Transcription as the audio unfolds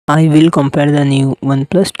I will compare the new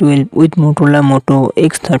OnePlus 12 with Motorola Moto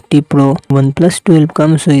X30 Pro. OnePlus 12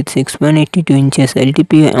 comes with 6.82 inches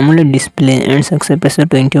LTPO AMOLED display and success ratio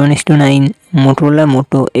 21:9. Motorola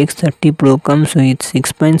Moto X30 Pro comes with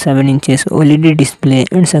 6.7 inches OLED display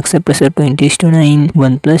and success ratio 20:9.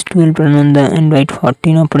 OnePlus 12 run on the Android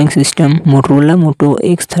 14 operating system. Motorola Moto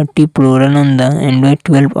X30 Pro run on the Android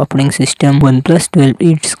 12 operating system. OnePlus 12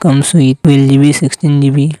 it comes with 12GB,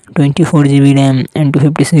 16GB, 24GB RAM and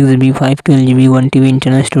 256GB, 512GB, 1TB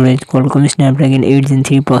internal storage. Qualcomm Snapdragon 8 Gen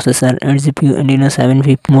 3 processor and GPU Adreno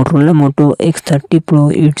 750. Motorola Moto X30 Pro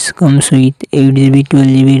it comes with 8GB,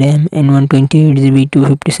 12GB RAM and 128GB,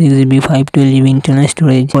 256GB, 512GB internal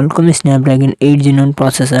storage. Qualcomm Snapdragon 8 Gen 1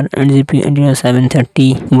 processor and GPU Adreno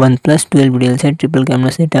 730. OnePlus 12 real set triple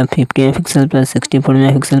camera setup 50MP plus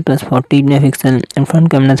 64MP plus 40MP and front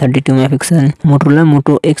camera 32MP. Motorola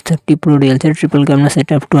Moto X30 Pro real set triple camera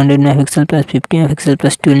setup 200MP plus 50MP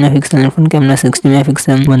plus 12MP and front camera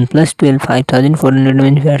 60MP. OnePlus 12 5400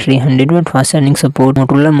 mAh battery, 100W fast charging support.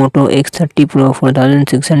 Motorola Moto X30 Pro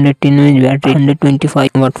 4610 mAh battery,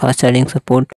 125W fast charging support.